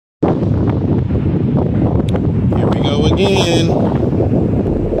Here we go again.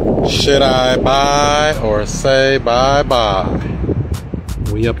 Should I buy or say bye-bye?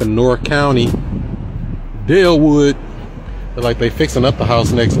 We up in North County, Dalewood. Feel like they fixing up the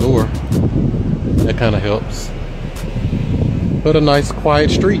house next door. That kind of helps. But a nice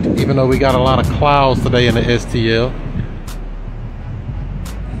quiet street, even though we got a lot of clouds today in the STL.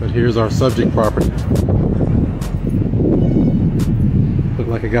 But here's our subject property. Look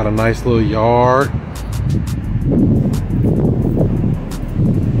like it got a nice little yard.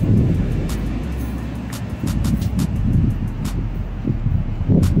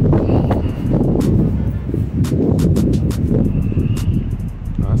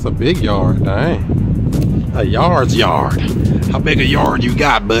 That's a big yard, dang. A yard's yard. How big a yard you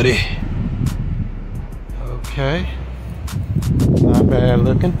got, buddy? Okay. Not bad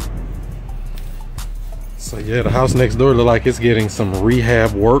looking. So yeah, the house next door look like it's getting some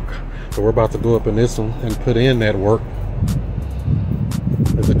rehab work. So we're about to go up in this one and put in that work.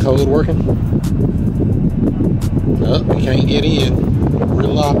 Is the code working? Oh, we can't get in. We're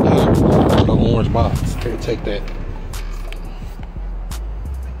locked out. Oh, the orange box. Here, take that.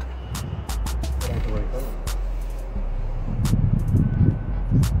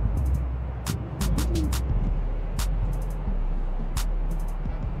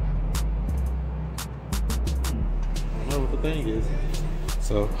 Thing is.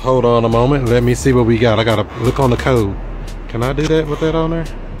 So hold on a moment, let me see what we got. I gotta look on the code. Can I do that with that on there?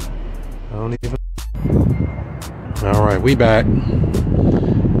 I don't even. All right, we back.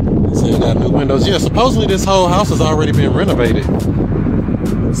 So got new windows. Yeah, supposedly this whole house has already been renovated.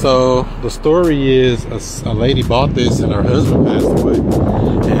 So the story is a lady bought this and her husband passed away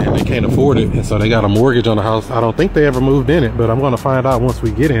and they can't afford it, and so they got a mortgage on the house. I don't think they ever moved in it, but I'm gonna find out once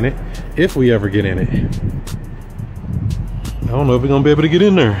we get in it, if we ever get in it. I don't know if we're gonna be able to get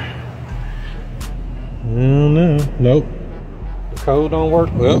in there. I don't know. Nope. The code don't work.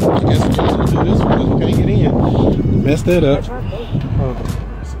 Well, I guess we're gonna do this one because we can't get in. Messed that up. Oh,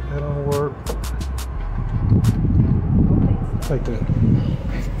 that don't work. Take that.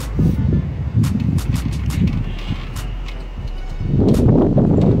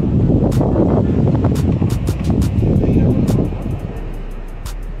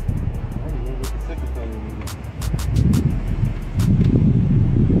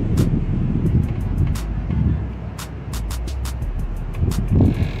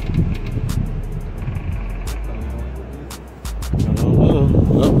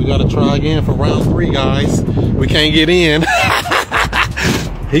 We gotta try again for round 3, guys. We can't get in.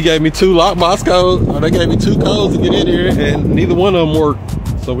 He gave me 2 lockbox codes, or they gave me 2 codes to get in here, and neither one of them worked.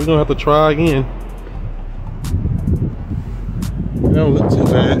 So we're gonna have to try again. It don't look too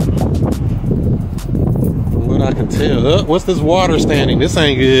bad, from what I can tell. Oh, what's this water standing? This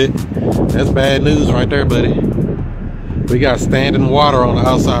ain't good. That's bad news right there, buddy. We got standing water on the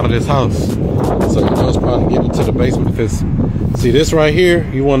outside of this house. So you know it's probably getting to the basement. Because see this right here,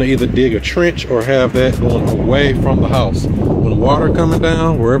 you want to either dig a trench or have that going away from the house. When water coming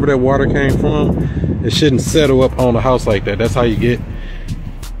down, wherever that water came from, it shouldn't settle up on the house like that. That's how you get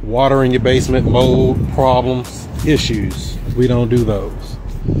water in your basement, mold, problems, issues. We don't do those.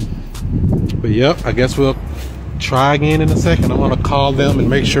 But yep, I guess we'll try again in a second. I'm gonna call them and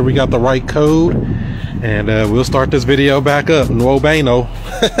make sure we got the right code, and we'll start this video back up. No bueno.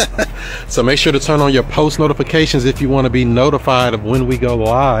 So make sure to turn on your post notifications if you want to be notified of when we go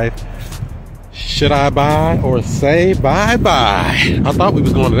live. Should I buy or say bye-bye? I thought we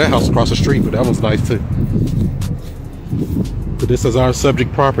was going to that house across the street, but that one's nice too. But this is our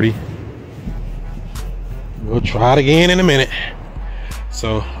subject property. We'll try it again in a minute.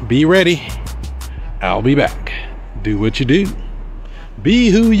 So be ready. I'll be back. Do what you do. Be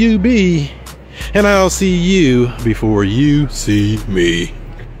who you be. And I'll see you before you see me.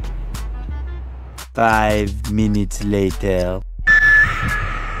 5 minutes later.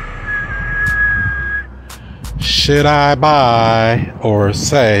 Should I buy or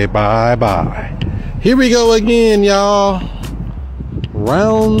say bye-bye? Here we go again, y'all.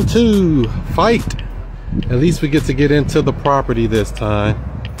 Round 2, fight. At least we get to get into the property this time.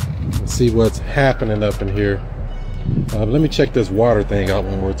 Let's see what's happening up in here. Let me check this water thing out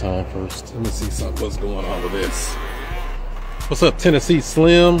one more time first. Let me see what's going on with this. What's up, Tennessee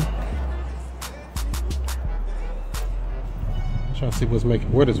Slim? Trying to see what's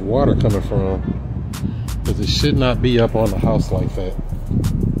making, where this water coming from, because it should not be up on the house like that.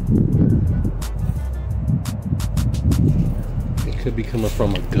 It could be coming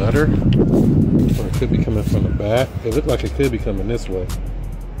from a gutter, or it could be coming from the back. It looked like it could be coming this way.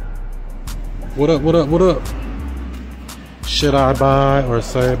 What up, what up, what up? Should I buy or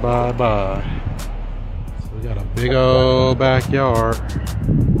say bye-bye? So we got a big old backyard.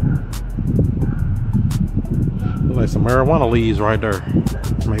 Look like some marijuana leaves right there.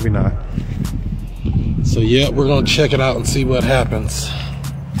 Maybe not. So yeah, we're gonna check it out and see what happens.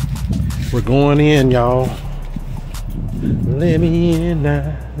 We're going in, y'all. Let me in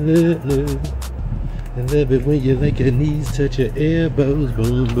now, love. I love it when you let your knees touch your elbows,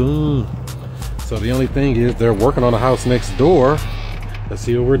 boom, boom. So the only thing is they're working on a house next door. Let's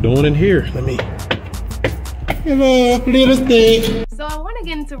see what we're doing in here. Let me. Hello, real estate. So I want to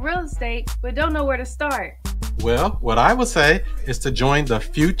get into real estate, but don't know where to start. Well, what I would say is to join the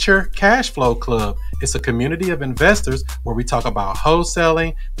Future Cash Flow Club. It's a community of investors where we talk about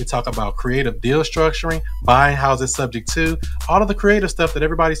wholesaling, we talk about creative deal structuring, buying houses subject to, all of the creative stuff that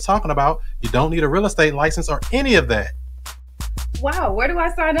everybody's talking about. You don't need a real estate license or any of that. Wow, where do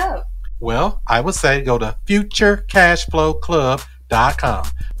I sign up? Well, I would say go to futurecashflowclub.com.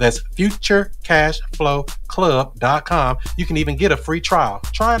 That's futurecashflowclub.com. You can even get a free trial.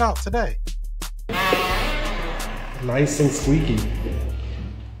 Try it out today. Nice and squeaky.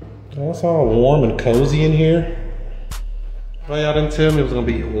 Oh, it's all warm and cozy in here. Well, y'all didn't tell me it was gonna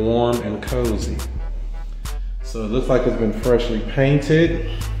be warm and cozy. So it looks like it's been freshly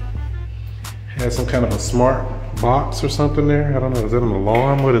painted. Has some kind of a smart box or something there. I don't know, is that an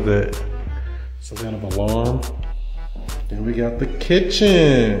alarm? What is that? Some kind of alarm. Then we got the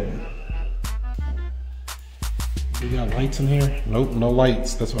kitchen. We got lights in here? Nope, no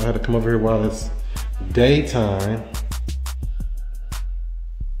lights. That's why I had to come over here while it's daytime.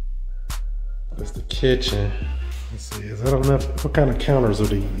 That's the kitchen. Let's see, is that enough? What kind of counters are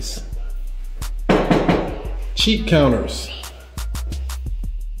these? Cheap counters.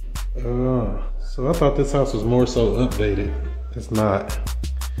 So I thought this house was more so updated. It's not.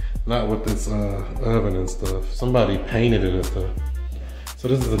 Not with this oven and stuff. Somebody painted it and stuff. So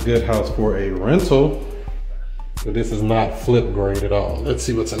this is a good house for a rental, but this is not flip grade at all. Let's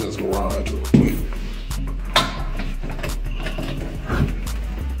see what's in this garage real quick.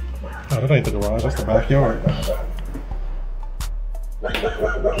 Oh, that ain't the garage, that's the backyard.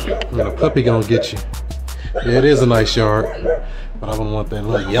 And a puppy gonna get you. Yeah, it is a nice yard, but I wouldn't want that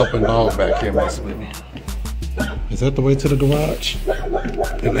little yelping dog back here messing with me. Is that the way to the garage?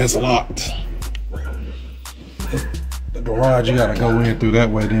 And that's locked. The garage, you gotta go in through that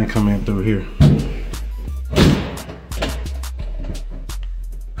way, then come in through here.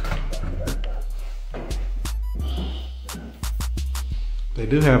 They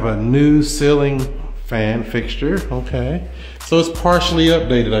do have a new ceiling fan fixture, okay. So it's partially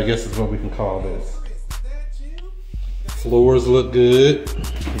updated, I guess is what we can call this. Floors look good.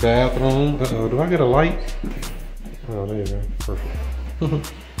 Bathroom, uh-oh, do I get a light? Oh, there you go, perfect.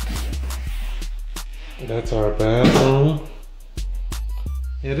 That's our bathroom.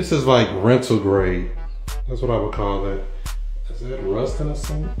 Yeah, this is like rental grade. That's what I would call that. Is that rust in the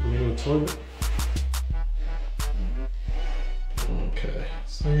sink? I mean, in the toilet? Okay,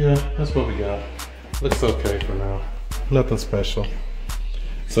 so yeah, that's what we got. Looks okay for now. Nothing special.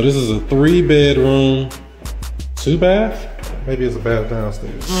 So this is a 3-bedroom, 2-bath? Maybe it's a bath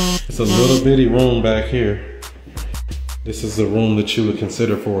downstairs. It's a little bitty room back here. This is the room that you would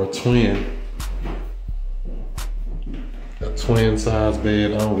consider for a twin. A twin size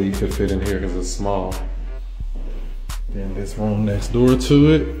bed only could fit in here because it's small. Then this room next door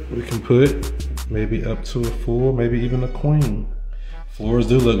to it, we can put maybe up to a full, maybe even a queen. Floors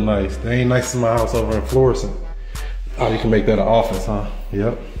do look nice. They ain't nice as my house over in Florissant. Oh, you can make that an office, huh?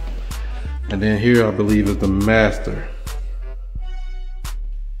 Yep. And then here, I believe, is the master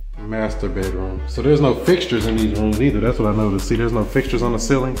bedroom. So there's no fixtures in these rooms either. That's what I noticed. See, there's no fixtures on the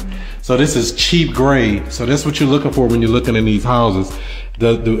ceiling. So this is cheap grade. So that's what you're looking for when you're looking in these houses.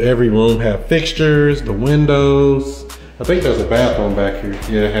 Do every room have fixtures, the windows? I think there's a bathroom back here.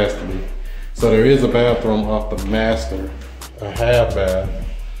 Yeah, it has to be. So there is a bathroom off the master, a half bath.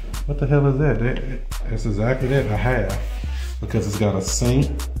 What the hell is that? That's exactly that, a half. Because it's got a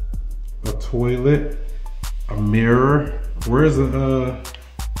sink, a toilet, a mirror. Where's the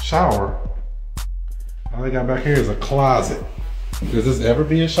shower? All they got back here is a closet. Does this ever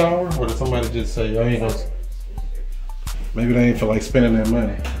be a shower? Or did somebody just say, oh, you know, maybe they ain't feel like spending that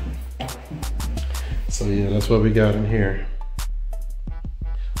money. So yeah, that's what we got in here.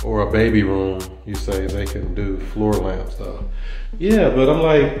 Or a baby room, you say they can do floor lamp stuff. Yeah, but I'm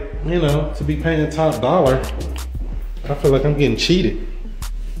like, you know, to be paying top dollar, I feel like I'm getting cheated.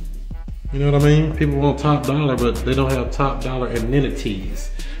 You know what I mean? People want top dollar, but they don't have top dollar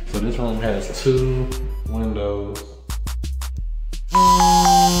amenities. So this room has 2 windows.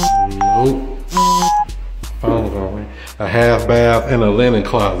 Nope. Phone's going. a half bath and a linen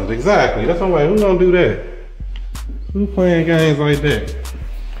closet. Exactly. That's no way. Who's gonna do that? Who playing games like that?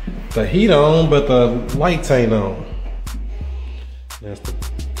 The heat on, but the lights ain't on. That's the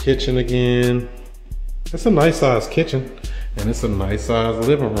kitchen again. It's a nice size kitchen, and it's a nice size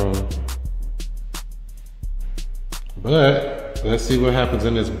living room. But let's see what happens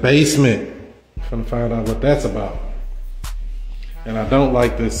in this basement. I'm gonna find out what that's about. And I don't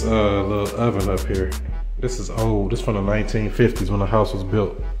like this little oven up here. This is old. This is from the 1950s when the house was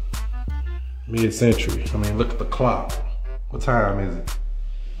built. Mid-century. I mean, look at the clock. What time is it?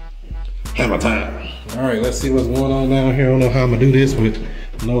 Hammer time. All right, let's see what's going on down here. I don't know how I'm gonna do this with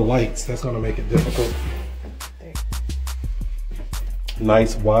no lights. That's gonna make it difficult.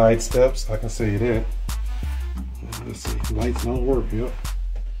 Nice wide steps, I can see that. Let's see, lights don't work, yep.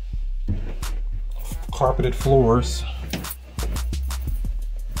 Carpeted floors.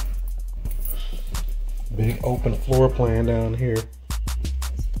 Big open floor plan down here.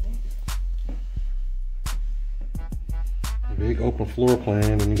 Big open floor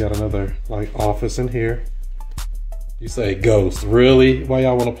plan, and you got another like office in here. You say ghost, really? Why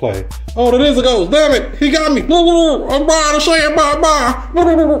y'all wanna play? Oh, that is a ghost, damn it, he got me. I'm buying a share,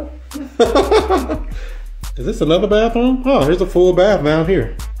 bye. Is this another bathroom? Oh, here's a full bath down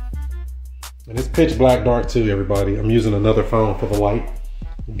here. And it's pitch black dark too, everybody. I'm using another phone for the light.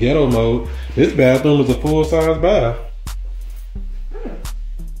 Ghetto mode. This bathroom is a full-size bath.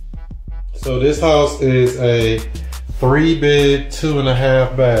 So this house is a 3-bed,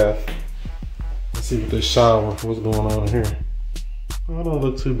 2.5 bath. Let's see what this shower, what's going on in here. Oh, it don't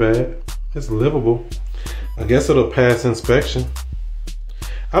look too bad. It's livable. I guess it'll pass inspection.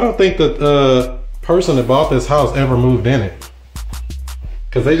 I don't think the person that bought this house ever moved in it.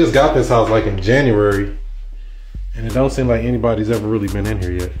 Because they just got this house like in January. And it don't seem like anybody's ever really been in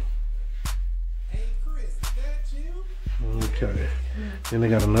here yet. Hey Chris, is that you? Okay. Then they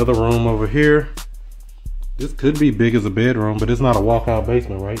got another room over here. This could be big as a bedroom, but it's not a walkout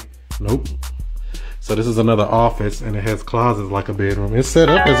basement, right? Nope. So this is another office, and it has closets like a bedroom. It's set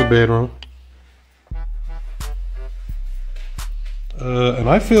up as a bedroom. And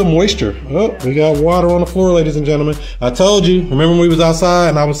I feel moisture. Oh, we got water on the floor, ladies and gentlemen. I told you, remember when we was outside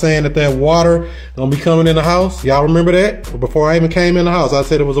and I was saying that water gonna be coming in the house? Y'all remember that? Before I even came in the house, I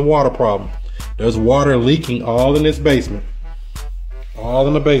said it was a water problem. There's water leaking all in this basement. All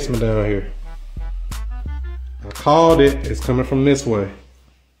in the basement down here. I called it, it's coming from this way.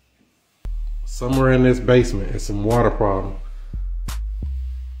 Somewhere in this basement, it's some water problem.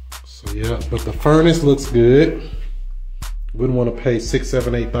 So yeah, but the furnace looks good. Wouldn't want to pay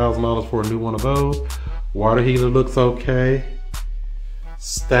 $6,000, $7,000, $8,000 for a new one of those. Water heater looks okay.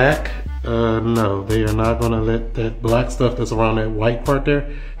 Stack, no, they are not gonna let that black stuff that's around that white part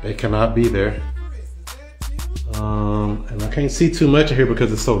there, they cannot be there. And I can't see too much in here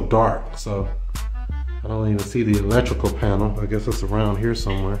because it's so dark, so I don't even see the electrical panel. I guess it's around here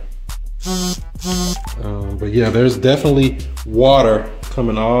somewhere. But yeah, there's definitely water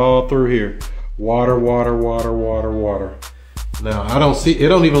coming all through here. Water, water, water, water, water. Now, I don't see, it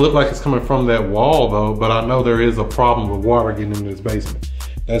don't even look like it's coming from that wall though, but I know there is a problem with water getting into this basement.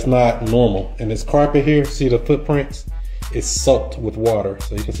 That's not normal. And this carpet here, see the footprints? It's soaked with water.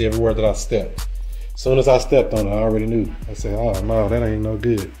 So you can see everywhere that I stepped. As soon as I stepped on it, I already knew. I said, oh no, that ain't no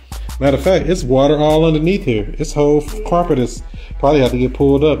good. Matter of fact, it's water all underneath here. This whole carpet is probably have to get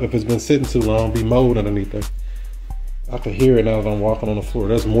pulled up if it's been sitting too long, be mold underneath there. I can hear it now that I'm walking on the floor.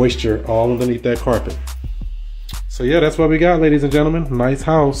 There's moisture all underneath that carpet. So yeah, that's what we got, ladies and gentlemen. Nice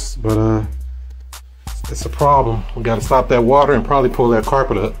house, but it's a problem. We gotta stop that water and probably pull that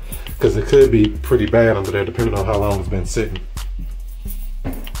carpet up because it could be pretty bad under there depending on how long it's been sitting.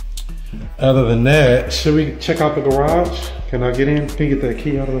 Other than that, should we check out the garage? Can I get in? Can you get that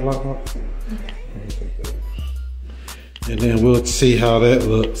key out of the lockbox? And then we'll see how that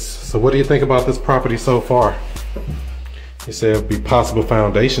looks. So what do you think about this property so far? You said it'd be possible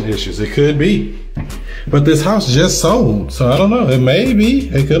foundation issues. It could be. But this house just sold, so I don't know. It may be.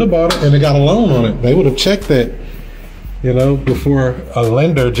 They could have bought it and they got a loan on it. They would have checked that, you know, before a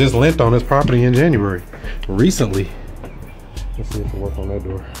lender just lent on this property in January. Recently. Let's see if it works on that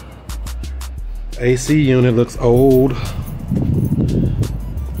door. AC unit looks old.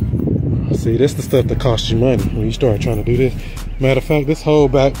 See, this is the stuff that costs you money when you start trying to do this. Matter of fact, this whole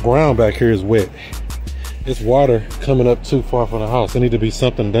ground back here is wet. It's water coming up too far from the house. There need to be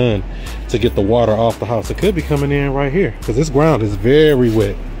something done to get the water off the house. It could be coming in right here because this ground is very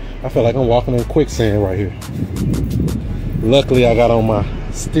wet. I feel like I'm walking in quicksand right here. Luckily, I got on my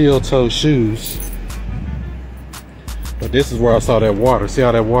steel-toe shoes. But this is where I saw that water. See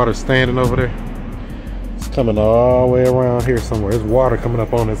how that water's standing over there? It's coming all the way around here somewhere. There's water coming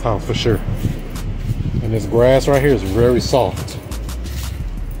up on this house for sure. And this grass right here is very soft.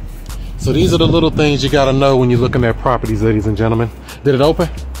 So these are the little things you gotta know when you're looking at properties, ladies and gentlemen. Did it open?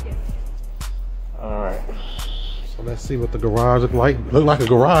 Yes. All right. So let's see what the garage look like. Look like a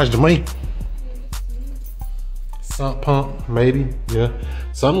garage to me. Sump pump, maybe. Yeah.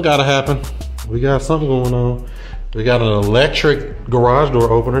 Something gotta happen. We got something going on. We got an electric garage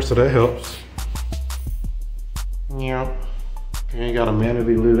door opener, so that helps. Yeah. You ain't gotta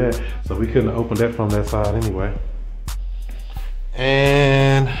manually do that. So we couldn't open that from that side anyway.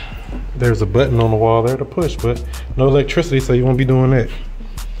 And there's a button on the wall there to push, but no electricity, so you won't be doing that.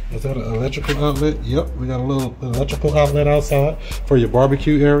 Is that an electrical outlet? Yep, we got a little electrical outlet outside for your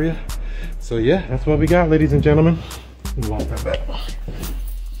barbecue area. So yeah, that's what we got, ladies and gentlemen. Lock that back.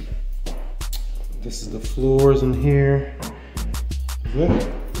 This is the floors in here.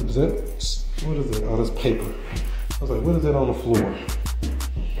 Is that, what is it? Oh, that's paper. I was like, what is that on the floor?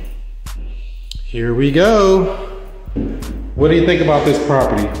 Here we go. What do you think about this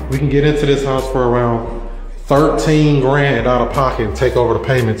property? We can get into this house for around 13 grand out of pocket and take over the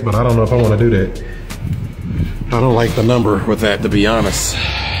payments, but I don't know if I want to do that. I don't like the number with that, to be honest.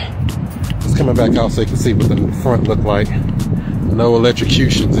 It's coming back out so you can see what the front look like. No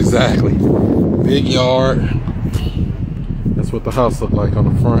electrocutions, exactly. Big yard. That's what the house looked like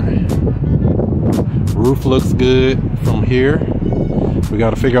on the front. Roof looks good from here. We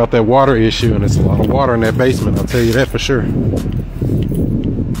got to figure out that water issue, and it's a lot of water in that basement, I'll tell you that for sure.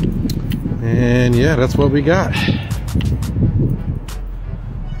 And yeah, that's what we got.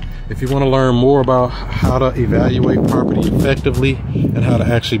 If you want to learn more about how to evaluate property effectively and how to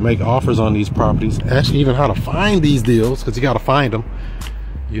actually make offers on these properties, actually even how to find these deals, because you got to find them,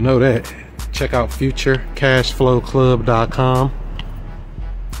 you know that, check out futurecashflowclub.com.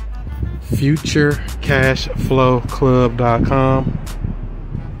 futurecashflowclub.com.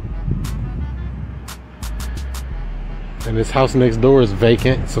 And this house next door is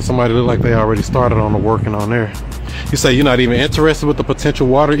vacant, so somebody look like they already started on the working on there. You say you're not even interested with the potential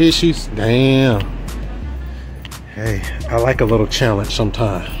water issues? Damn. Hey, I like a little challenge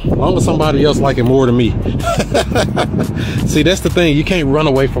sometimes. As long as somebody else like it more than me. See, that's the thing. You can't run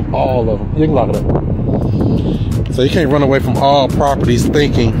away from all of them. You can lock it up. So you can't run away from all properties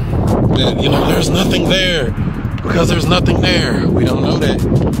thinking that, you know, there's nothing there because there's nothing there. We don't know that.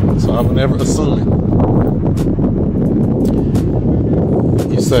 So I would never assume it.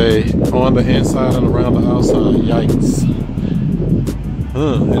 You say on the inside and around the outside. Yikes.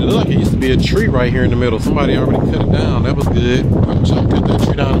 And it looked like it used to be a tree right here in the middle. Somebody already cut it down. That was good. I wish I cut that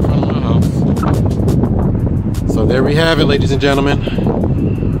tree down in front of my house. So there we have it, ladies and gentlemen.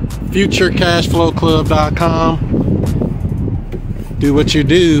 futurecashflowclub.com. Do what you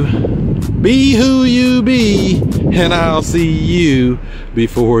do. Be who you be. And I'll see you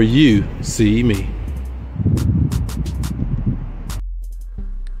before you see me.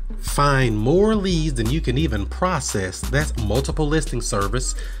 Find more leads than you can even process. That's multiple listing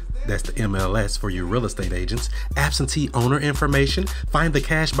service. That's the MLS for your real estate agents. Absentee owner information. Find the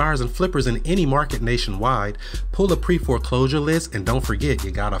cash buyers and flippers in any market nationwide. Pull a pre-foreclosure list, and don't forget,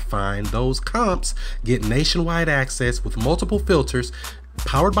 you gotta find those comps. Get nationwide access with multiple filters.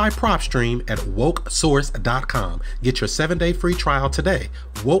 Powered by PropStream at wokesource.com. Get your 7-day free trial today.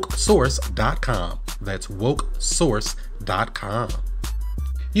 wokesource.com. That's wokesource.com.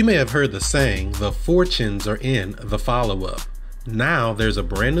 You may have heard the saying, the fortunes are in the follow-up. Now there's a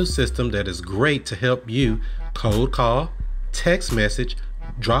brand new system that is great to help you cold call, text message,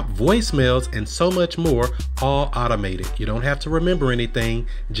 drop voicemails, and so much more, all automated. You don't have to remember anything,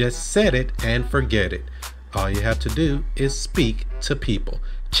 just set it and forget it. All you have to do is speak to people.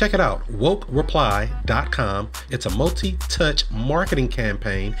 Check it out, wokereply.com. It's a multi-touch marketing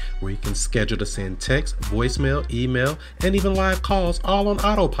campaign where you can schedule to send text, voicemail, email, and even live calls all on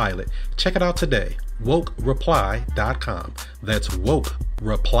autopilot. Check it out today, wokereply.com. That's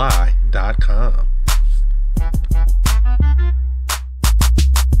wokereply.com.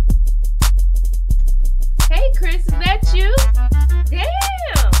 Hey, Chris, is that you?